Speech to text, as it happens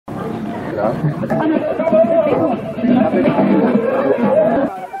Father's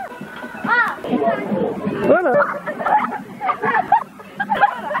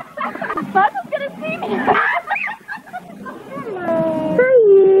gonna see me.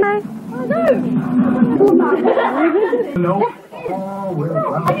 No.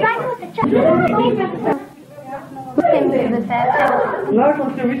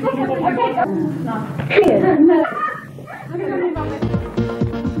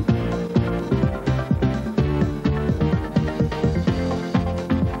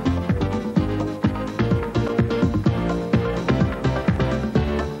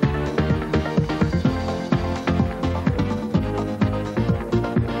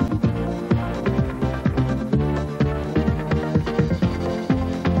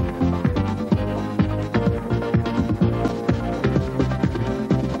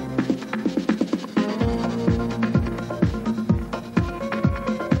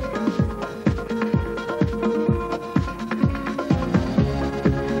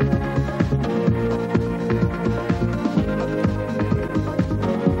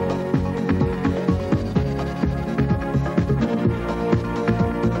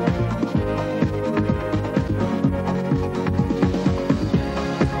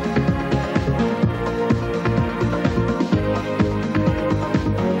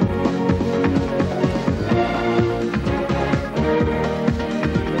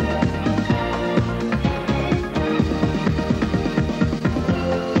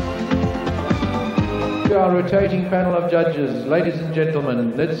 Our rotating panel of judges, ladies and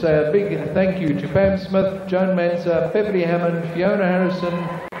gentlemen, let's say a big thank you to Pam Smith, Joan Mancer, Beverley Hammond, Fiona Harrison,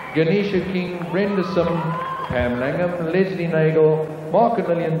 Genetia King, Brenda Sim, Pam Langham, Lesley Nagel, Marques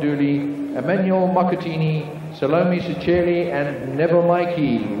and Lilian Dooley, Emmanuel Makhatini, Salome Sechele and Neville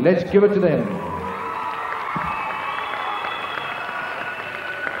Matjie. Let's give it to them.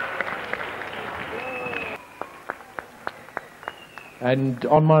 And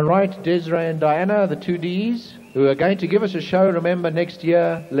on my right, Desree and Diana, the two Ds, who are going to give us a show, remember, next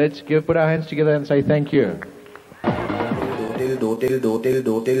year. Let's put our hands together and say thank you.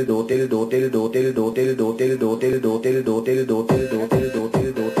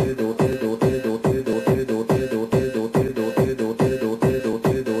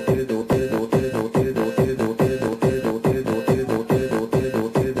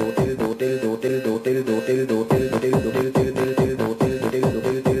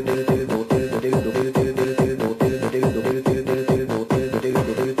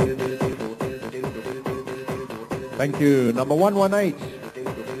 Thank you. Number 118.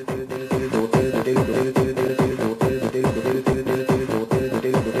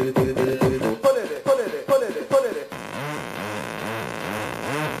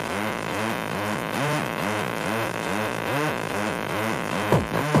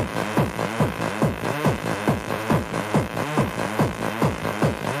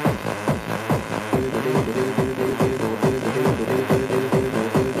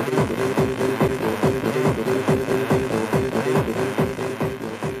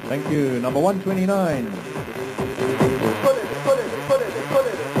 Thank you. Number 129.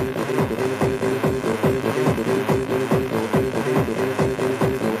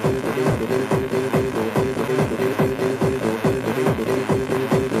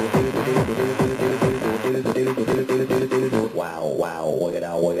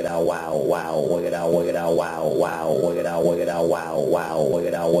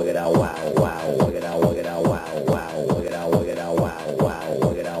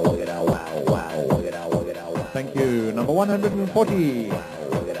 Thank you. Number 140.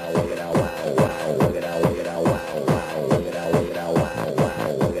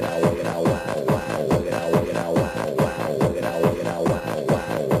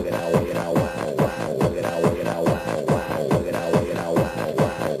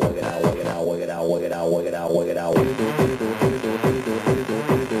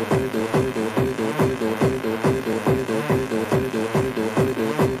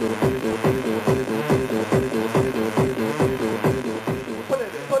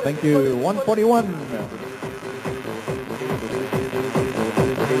 Thank you. 141.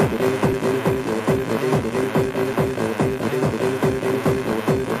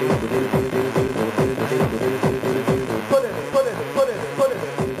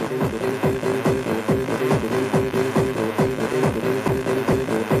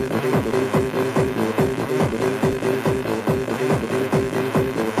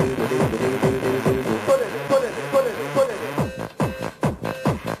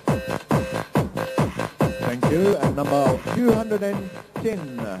 And number 210.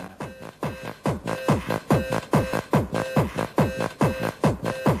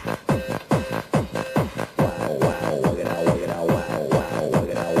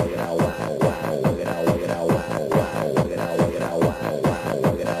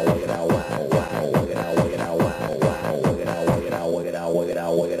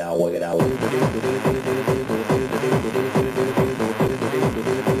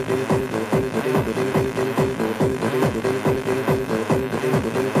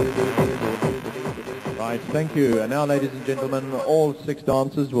 thank you. And now, ladies and gentlemen, all 6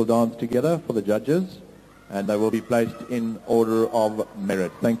 dancers will dance together for the judges, and they will be placed in order of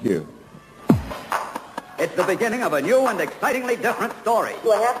merit. Thank you. It's the beginning of a new and excitingly different story.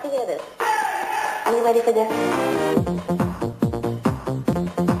 Do I have to hear this? Are you ready for this?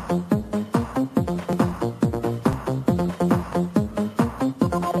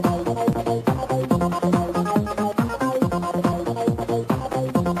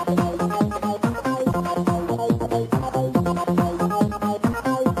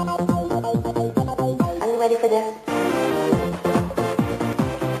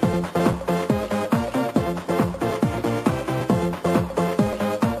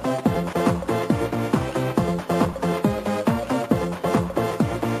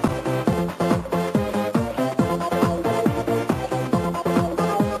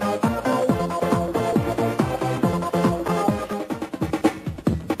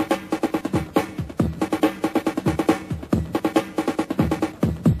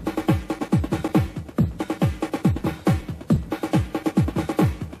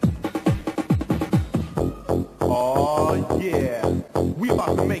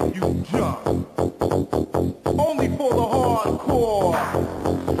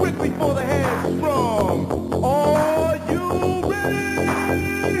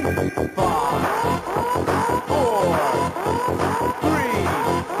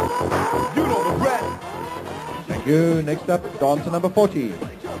 Next up, dancer number 40.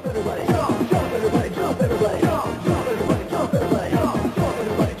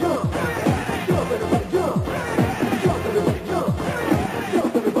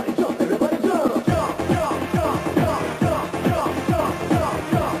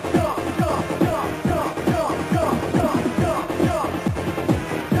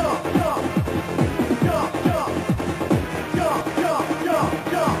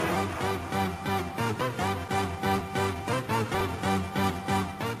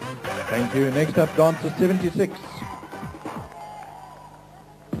 Thank you. Next up, dancer 76.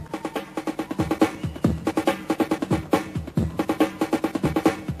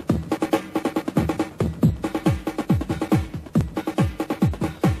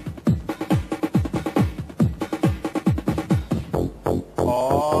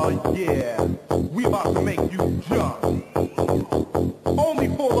 Oh yeah, we about to make you jump. Only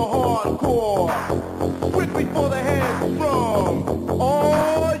for the hardcore. Quickly for the hands from.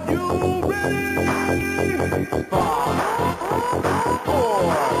 Are you ready? 5, 4,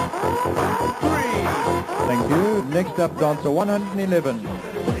 3. Thank you. Next up, dancer 111.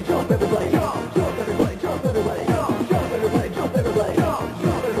 Jump, everybody, jump, jump, everybody, jump, everybody, jump, jump, everybody, jump, everybody, jump,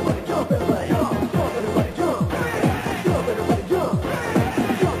 jump, everybody, jump, everybody, jump, jump, everybody, jump, jump, everybody, jump,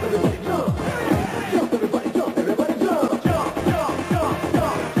 jump, everybody, jump, jump, everybody, jump, everybody, jump, jump, jump, jump,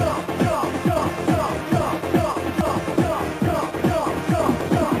 jump, jump,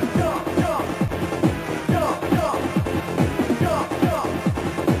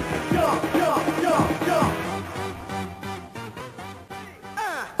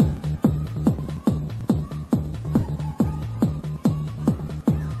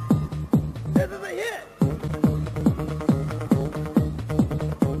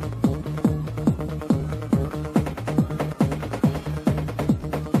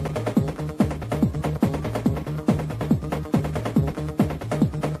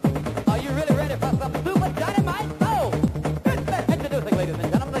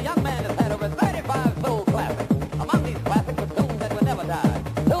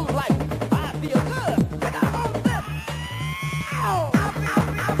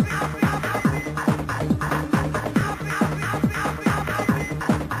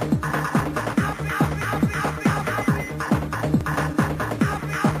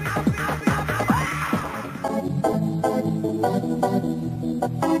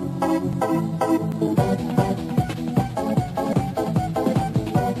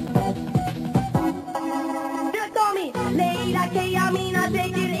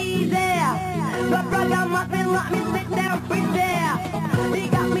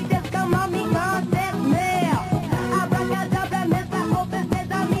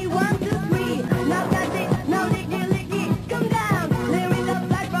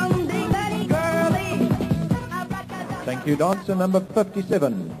 Thank you. Dancer number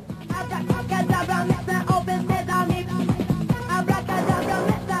 57.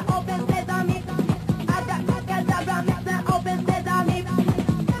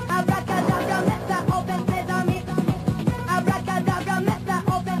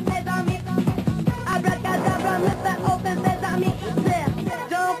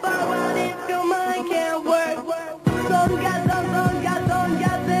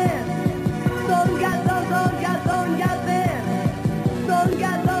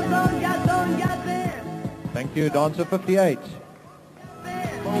 Thank you, dancer 58.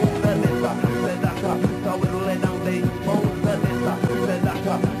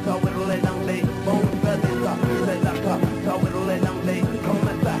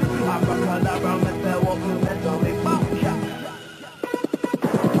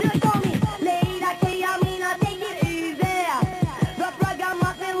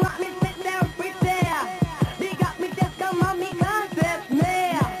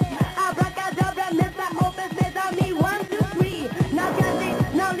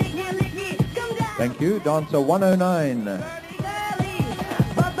 Thank you, dancer 109.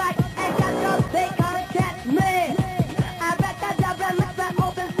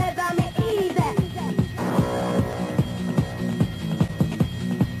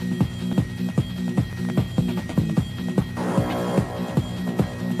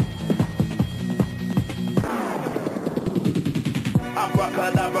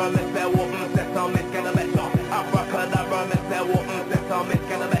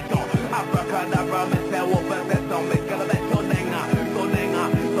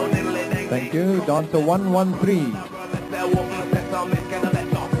 Thank you, dancer 113.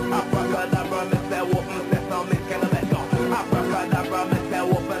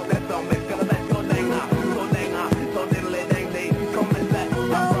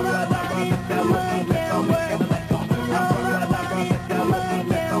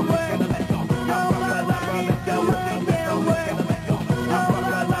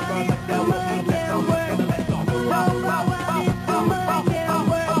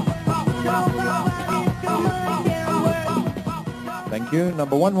 Thank you,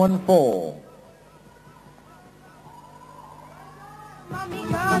 number 114.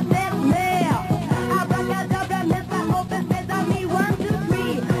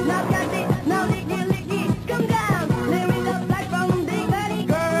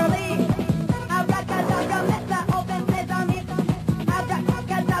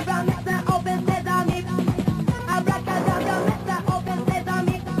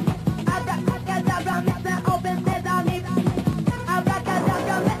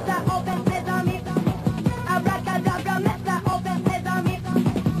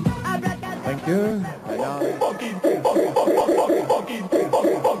 Thank you.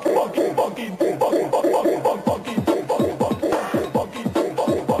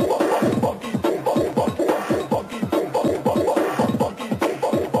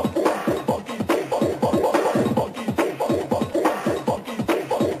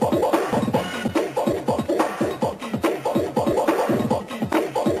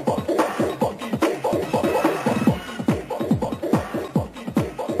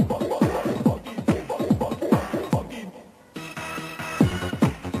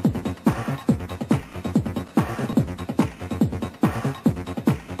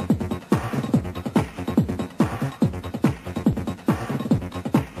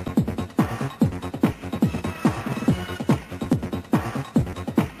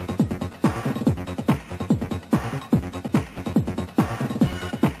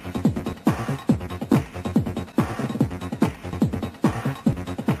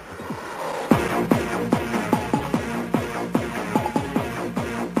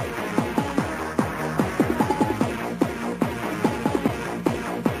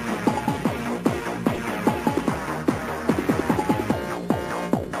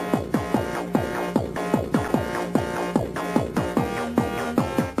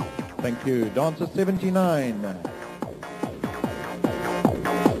 Thank you. Dancer 79.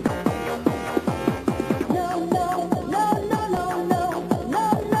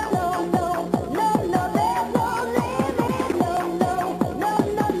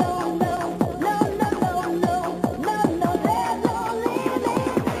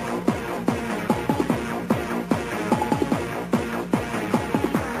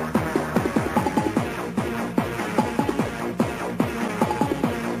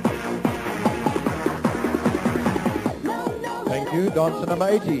 Thank you. Dancer number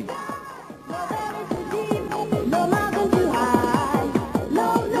 80.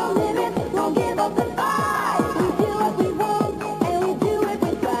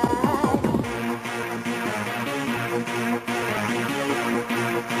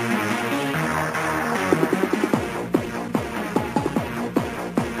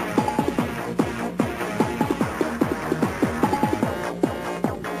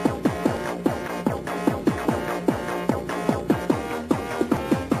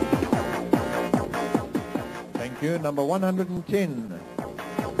 Thank you. Number 110.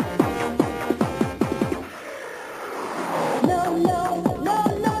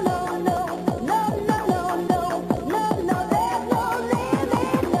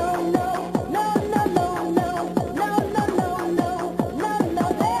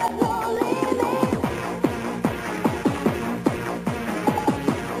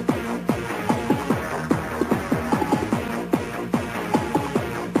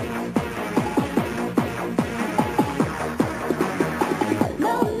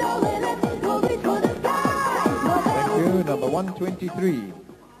 123.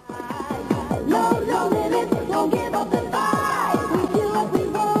 No, no limits, won't give up the fight. We do what we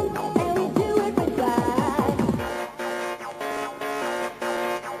want, and we do it with pride.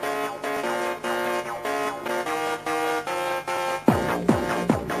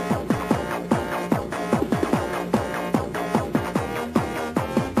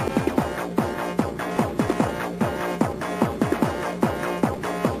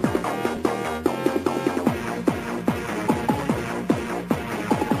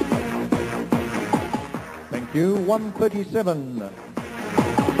 Thank you. 137.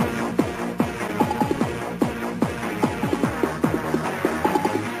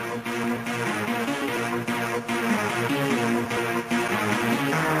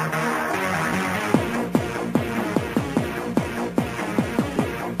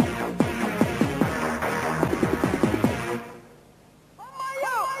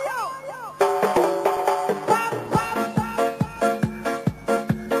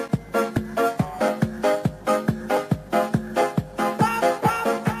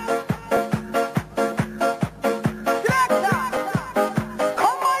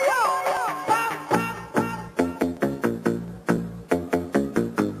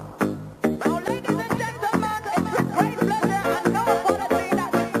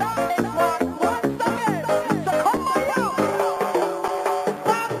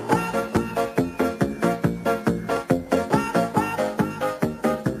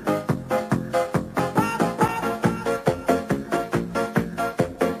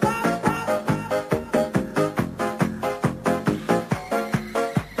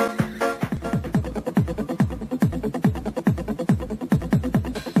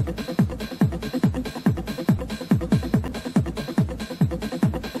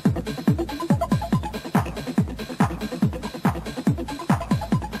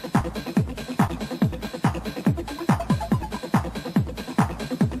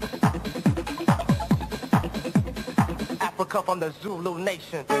 From the Zulu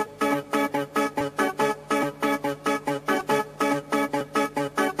Nation.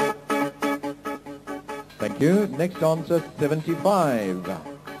 Thank you. Next answer, 75.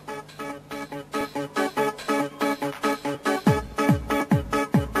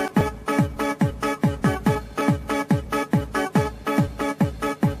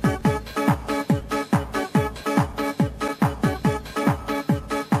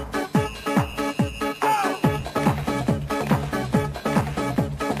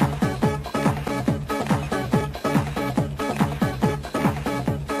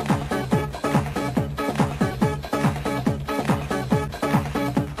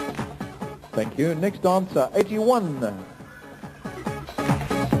 Thank you. Next answer, 81.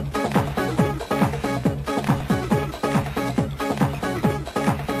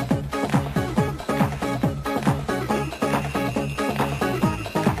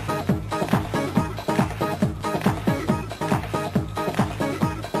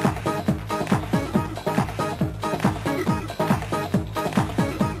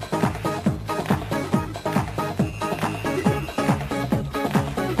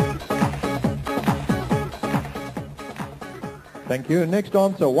 Thank you. Next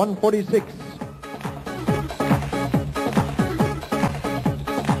answer, 146.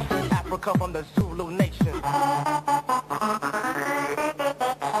 Africa from the Zulu Nation.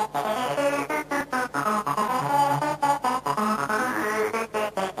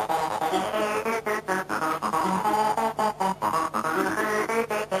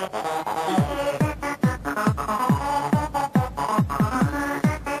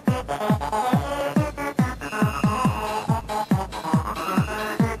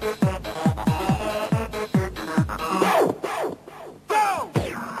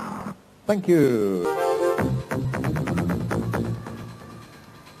 Thank you.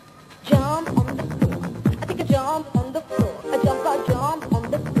 Jump on the floor. I take a jump on the floor. A jump on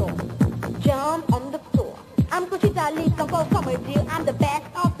the floor. Jump on the floor. I'm Coachita, come for summer, dear. I'm the best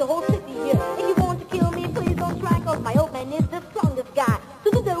of the whole city here. If you want to kill me, please don't try, cause my old man is the strongest guy.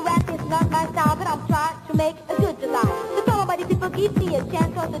 To do the rap is not my style, but I'm trying to make a good July. So somebody people give me a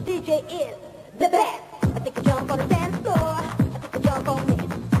chance, cause the DJ is the best. I take a jump on the dance floor. I take a jump on it.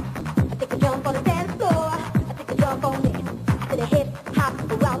 I take a jump on the dance floor. I take a jump on it. To the hip hop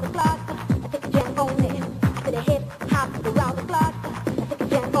around the clock. I take a jump on it. To the hip hop around the clock. I take a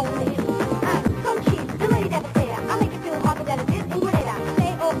jump on it. Come cheat, the lady that's there. I make it feel harder than it is in Grenada.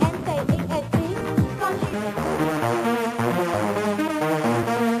 K-O-N-K-E-N-T. Come cheat.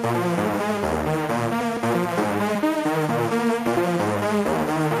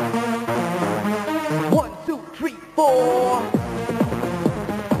 1, 2, 3, 4.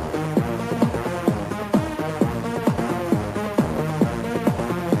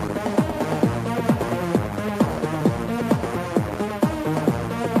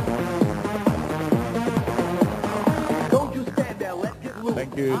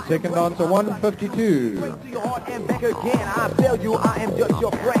 you. Second answer, 152. To your heart and back again. I tell you, I am just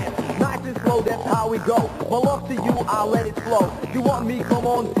your friend. Nice and slow, that's how we go. My love to you, I'll let it flow. You want me? Come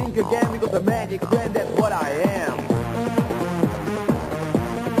on, think again. Because the magic friend, that's what I am.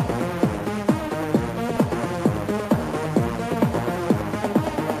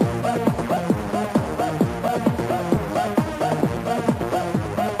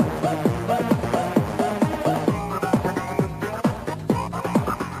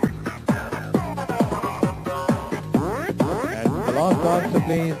 Answer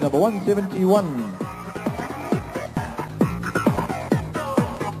please, number 171.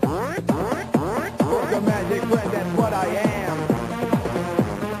 The magic friend, that's what I am.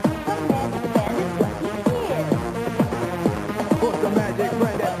 The magic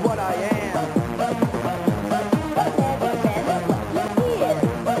friend, that's what I am.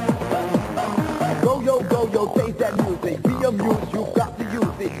 Go, yo, taste that music. Be amused, you've got to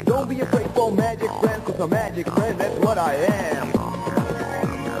use it. Don't be afraid for magic friend, cause a magic friend, that's what I am.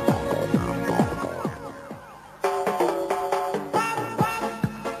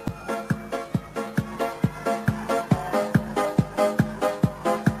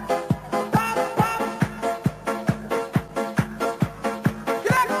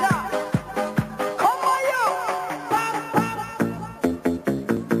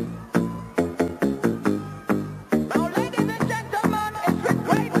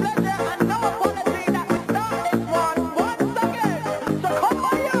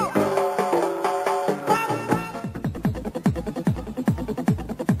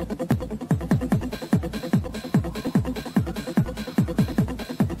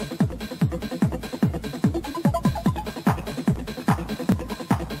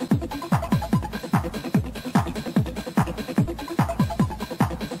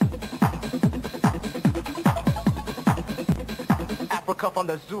 From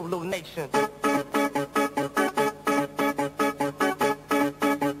the Zulu nation.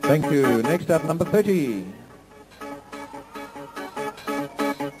 Thank you. Next up, number 30.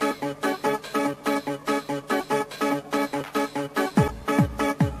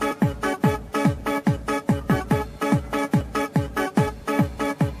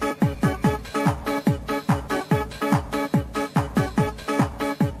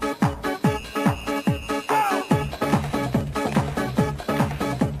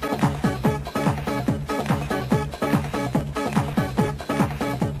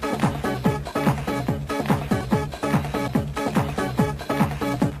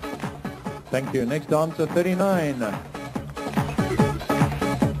 Thank you. Next answer, 39.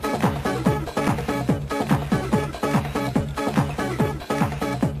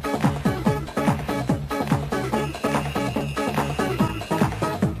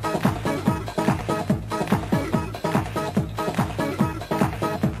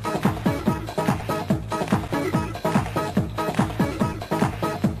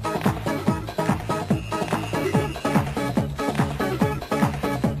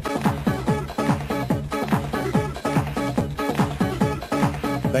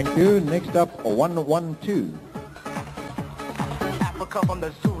 Thank you. Next up, 112. Africa from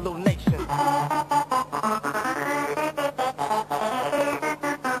the Zulu nation.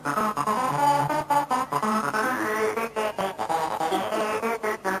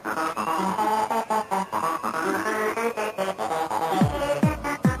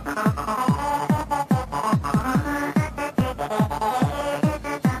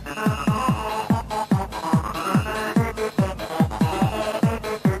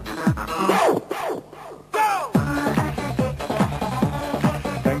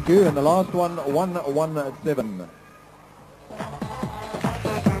 And the last one, 117.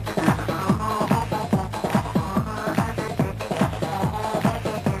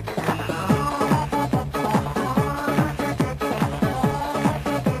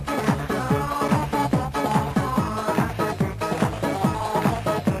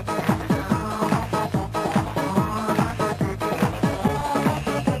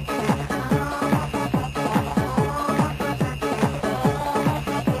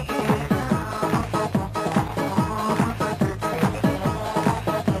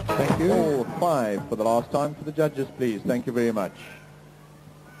 For the last time for the judges, please. Thank you very much.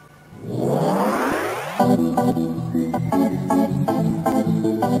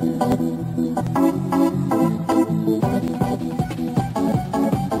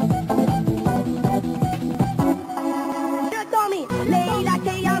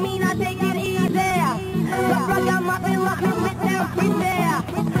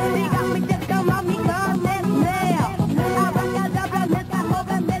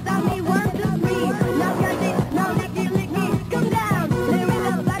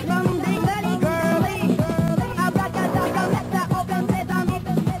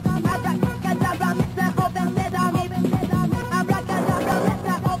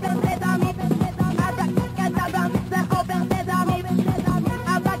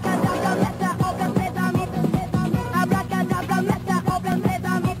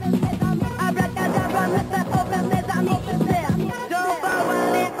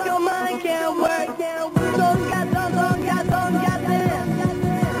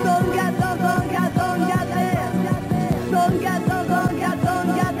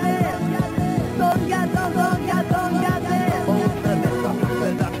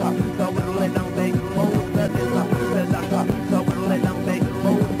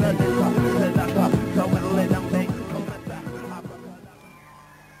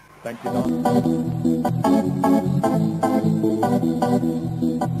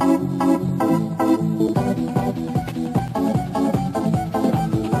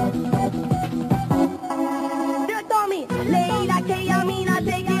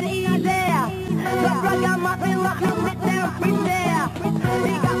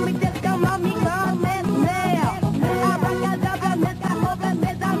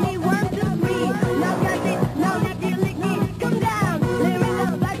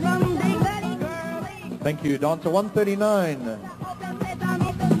 Dancer 139.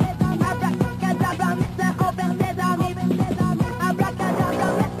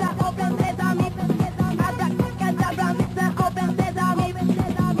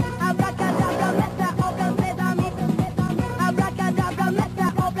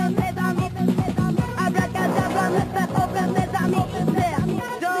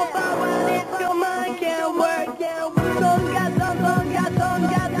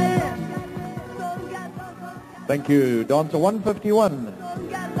 Thank you. Dancer 151.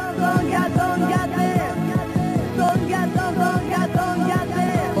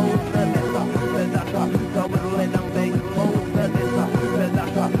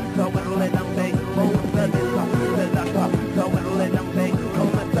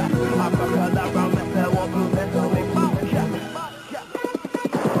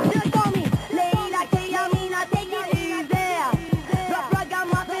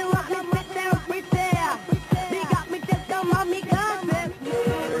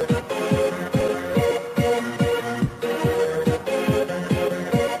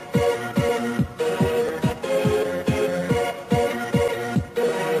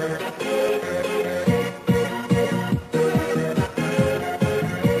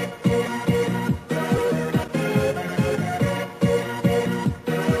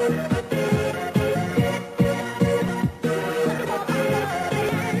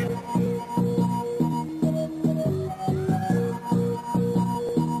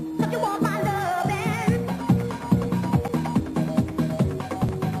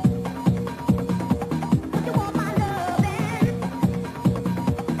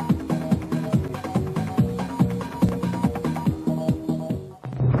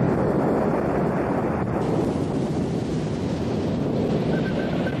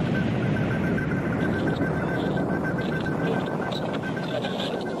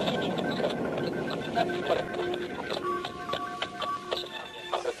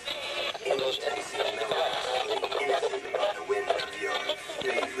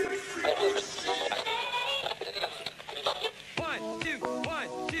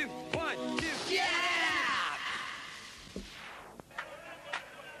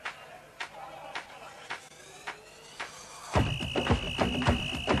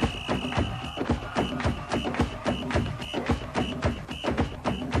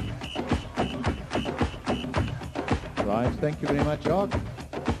 Right, thank you very much, Jacques.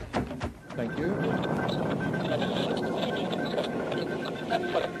 Thank you.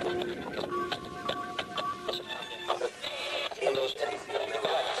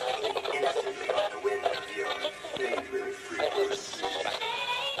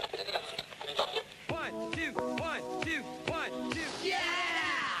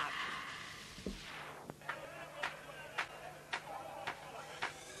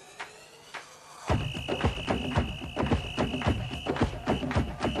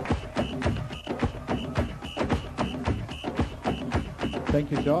 Thank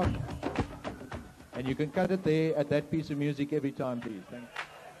you, Jacques. And you can cut it there at that piece of music every time, please. Thank you.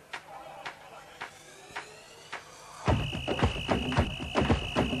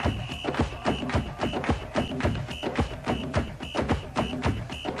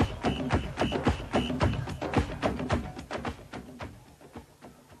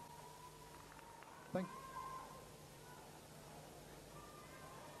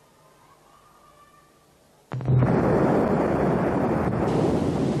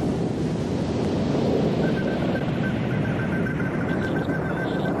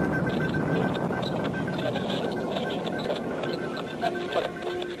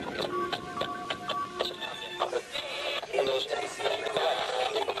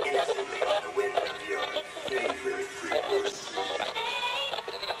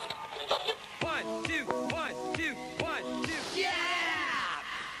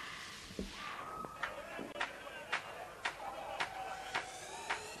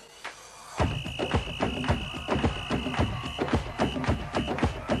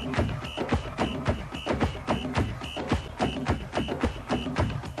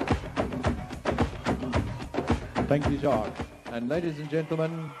 Thank you, Jacques. And ladies and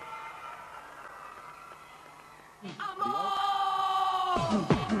gentlemen,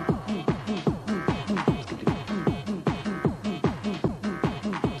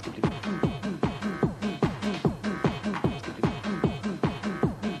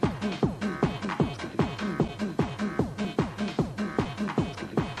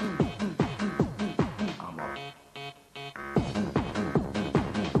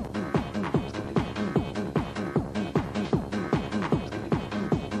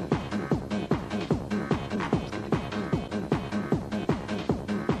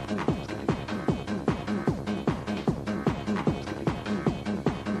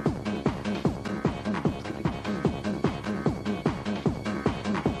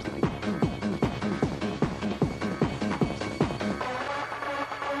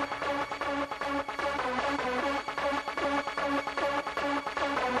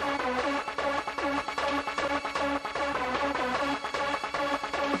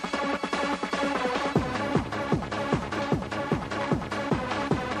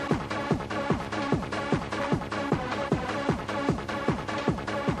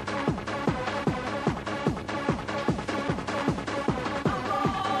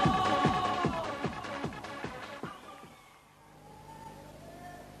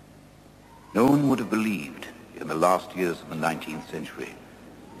 No one would have believed in the last years of the 19th century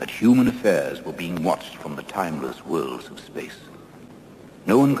that human affairs were being watched from the timeless worlds of space.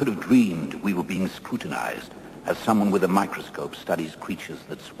 No one could have dreamed we were being scrutinized as someone with a microscope studies creatures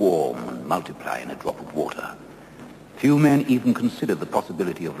that swarm and multiply in a drop of water. Few men even considered the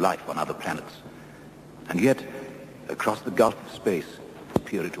possibility of life on other planets. And yet, across the gulf of space,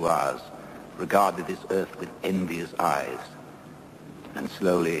 superior to ours, regarded this Earth with envious eyes. And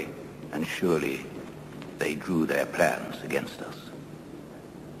slowly and surely, they drew their plans against us.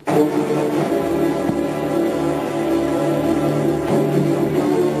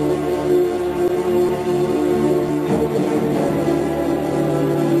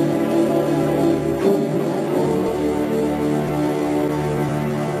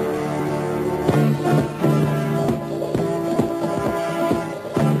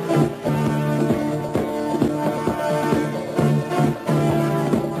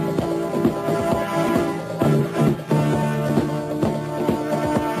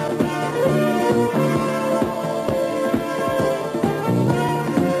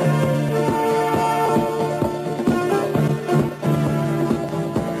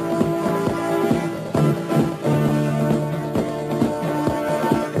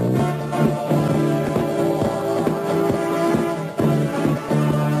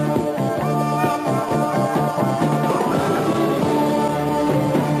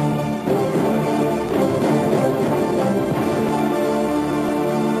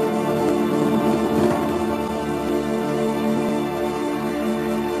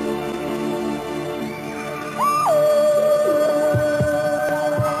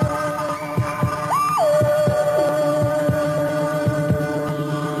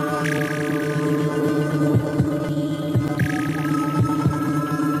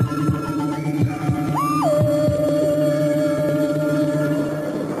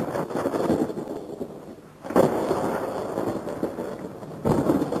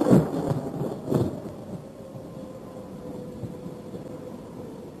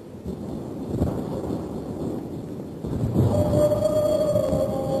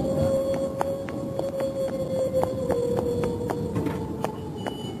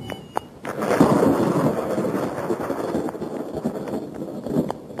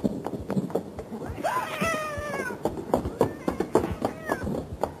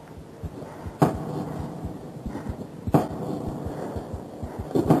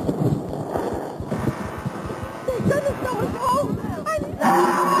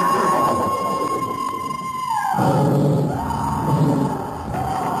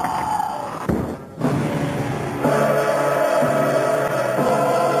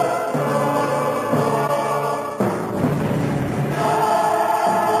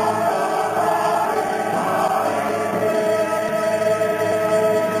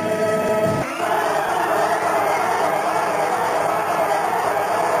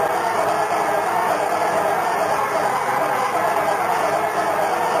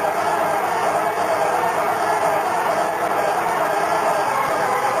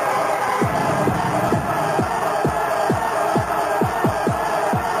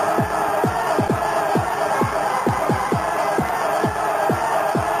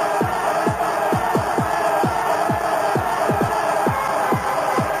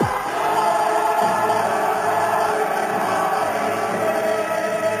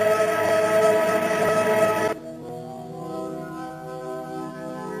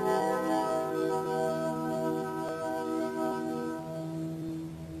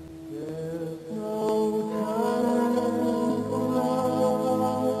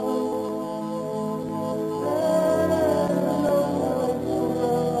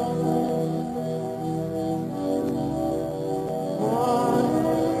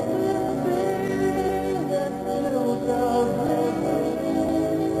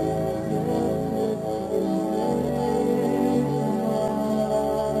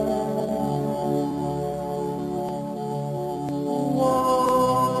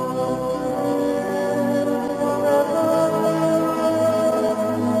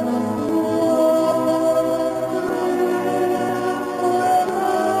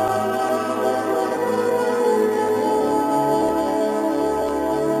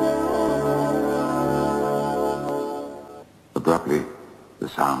 Abruptly, the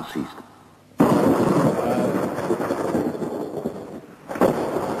sound ceased.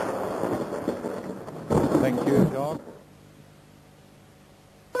 Thank you, Doc.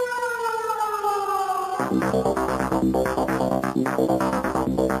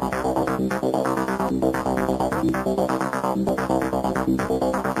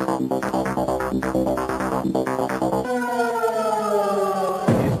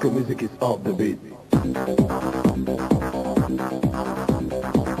 Disco music is up. of the beat.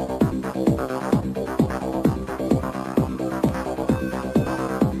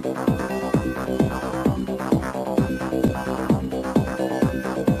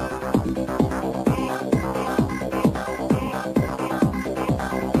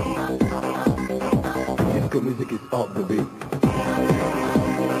 Disco music is of the beat.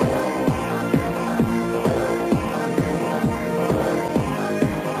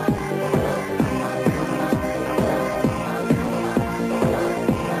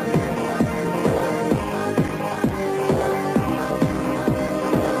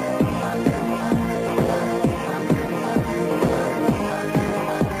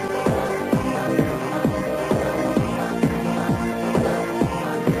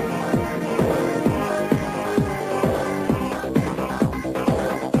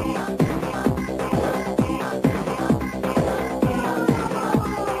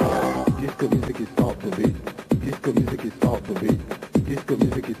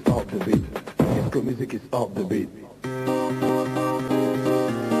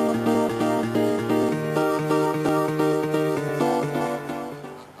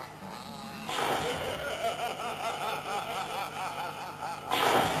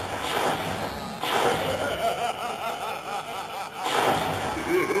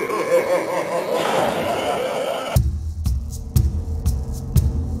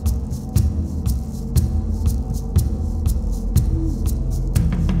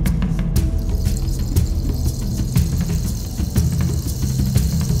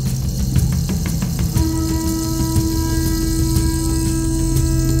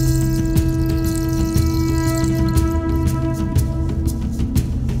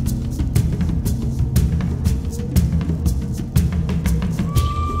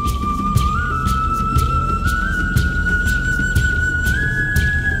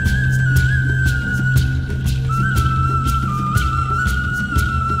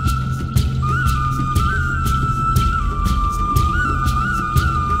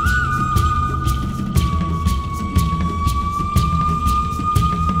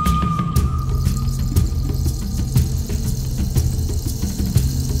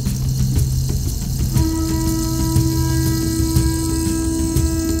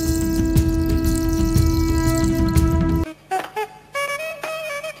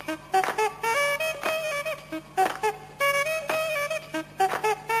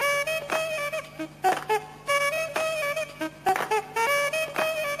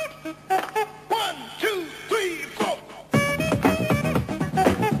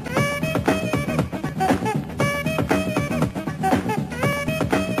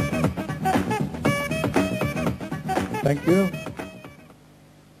 Thank you.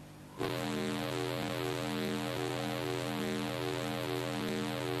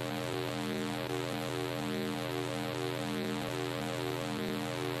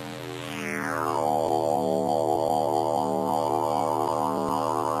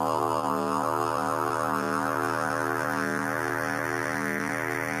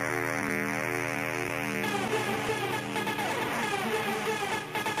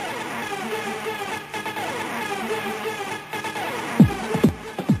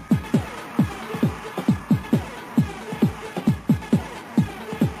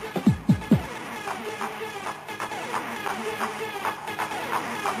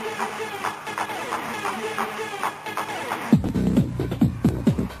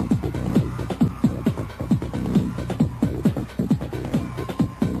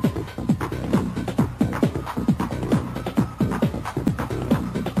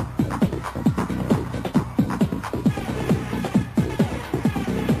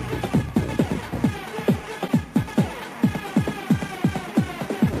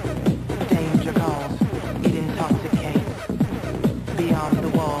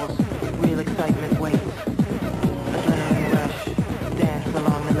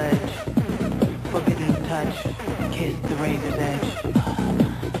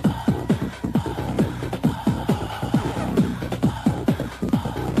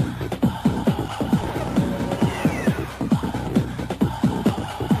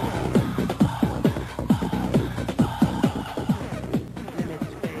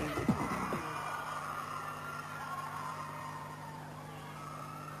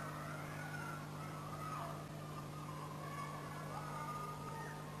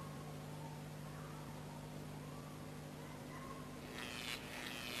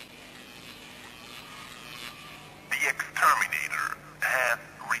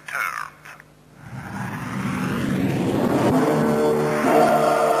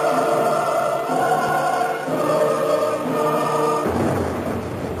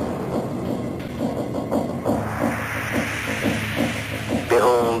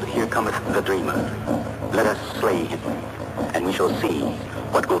 cometh the dreamer. Let us slay him, and we shall see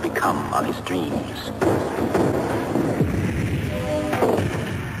what will become of his dreams.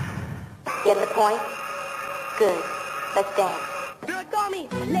 Get the point? Good. Let's dance. Call me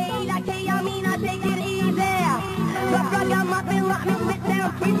Layla K, I mean I take it easy. Rock, I'm up and rock me, sit down,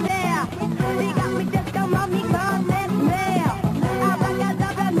 sit there. They got me just come on me, come and smell.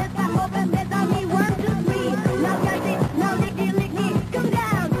 Abracadabra, Mr. Open, Sesame, 1, 2, 3. Now catch it, now lick me, come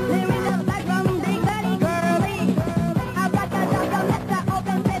down. There is a back from the girly, girly. Abracadabra, Mr.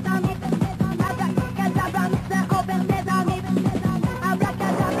 Open, Sesame. Abracadabra, Mr. Open, Sesame.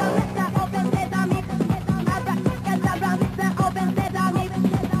 Abracadabra, Mr. Open, Sesame. Abracadabra, Mr. Open, Sesame.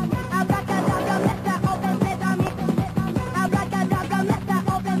 Abracadabra, Mr. Open, Sesame. Abracadabra, Mr.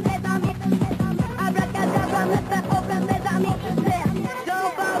 Open, Sesame. Abracadabra, Mr. Open, Sesame.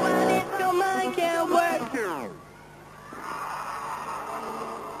 Don't forward it, so mine can't work.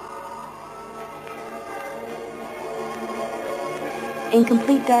 In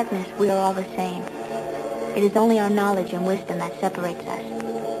complete darkness, we are all the same. It is only our knowledge and wisdom that separates us.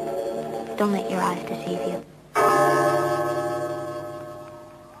 Don't let your eyes deceive you.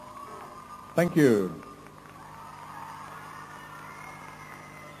 Thank you.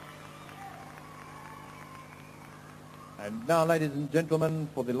 And now, ladies and gentlemen,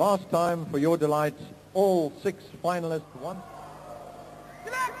 for the last time, for your delight, all 6 finalists once